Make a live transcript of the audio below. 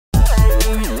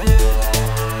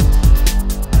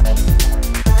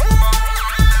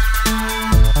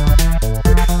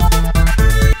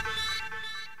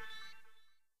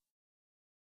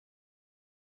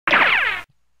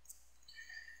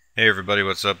Hey everybody,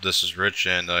 what's up? This is Rich,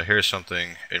 and here's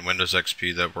something in Windows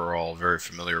XP that we're all very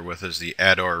familiar with is the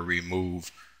add or remove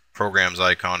programs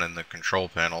icon in the control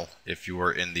panel. If you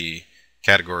were in the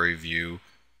category view,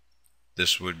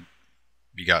 this would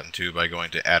be gotten to by going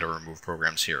to add or remove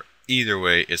programs here. Either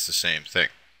way, it's the same thing.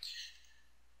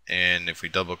 And if we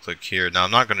double click here, now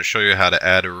I'm not going to show you how to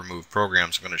add or remove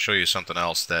programs. I'm going to show you something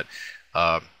else that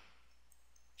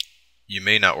you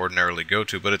may not ordinarily go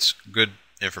to, but it's good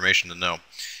information to know.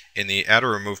 In the add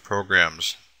or remove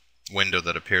programs window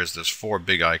that appears, there's four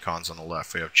big icons on the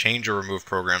left. We have change or remove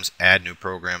programs, add new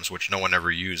programs, which no one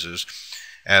ever uses,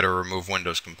 add or remove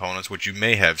Windows components, which you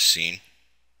may have seen.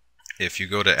 If you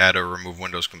go to add or remove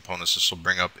Windows components, this will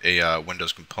bring up a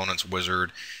Windows components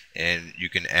wizard, and you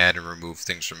can add and remove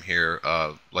things from here.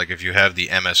 Like if you have the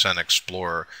MSN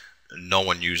Explorer, no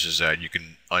one uses that. You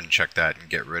can uncheck that and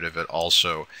get rid of it.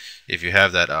 Also, if you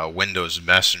have that Windows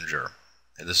Messenger,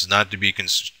 and this is not to be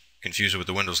confused with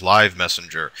the Windows Live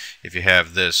Messenger. If you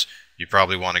have this, you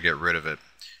probably want to get rid of it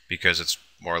because it's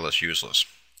more or less useless.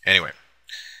 Anyway,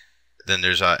 then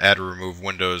there's add or remove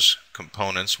Windows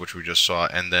components, which we just saw,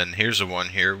 and then here's the one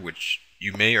here which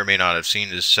you may or may not have seen,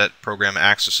 is set program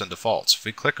access and defaults. If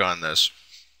we click on this,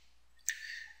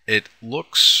 it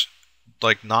looks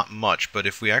like not much, but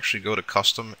if we actually go to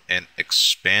custom and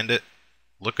expand it,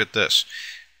 look at this.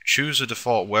 Choose a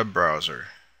default web browser.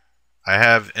 I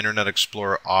have Internet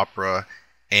Explorer, Opera,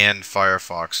 and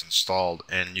Firefox installed,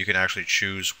 and you can actually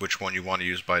choose which one you want to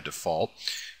use by default.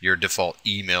 Your default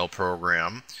email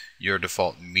program, your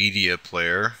default media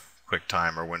player,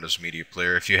 QuickTime or Windows Media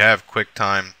Player. If you have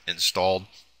QuickTime installed,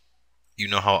 you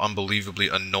know how unbelievably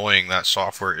annoying that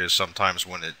software is sometimes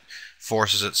when it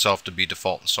forces itself to be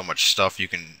default in so much stuff. You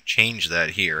can change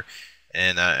that here.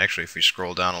 And actually, if we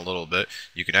scroll down a little bit,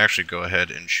 you can actually go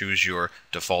ahead and choose your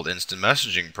default instant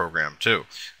messaging program too.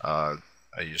 I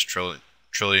use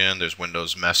Trillion, there's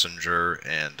Windows Messenger,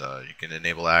 and you can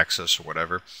enable access or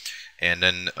whatever. And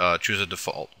then choose a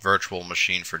default virtual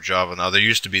machine for Java. Now, there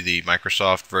used to be the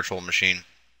Microsoft virtual machine,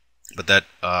 but that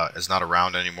is not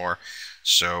around anymore.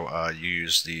 So you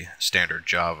use the standard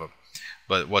Java.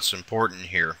 But what's important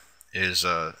here is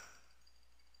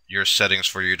your settings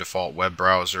for your default web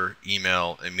browser,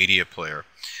 email, and media player.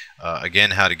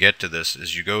 Again, how to get to this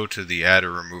is you go to the add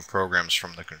or remove programs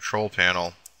from the control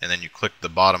panel, and then you click the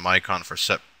bottom icon for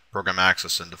set program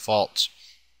access and defaults.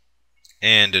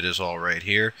 And it is all right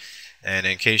here. And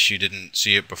in case you didn't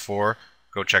see it before,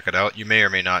 go check it out. You may or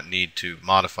may not need to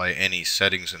modify any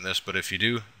settings in this, but if you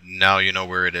do, now you know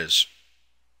where it is.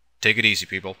 Take it easy,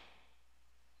 people.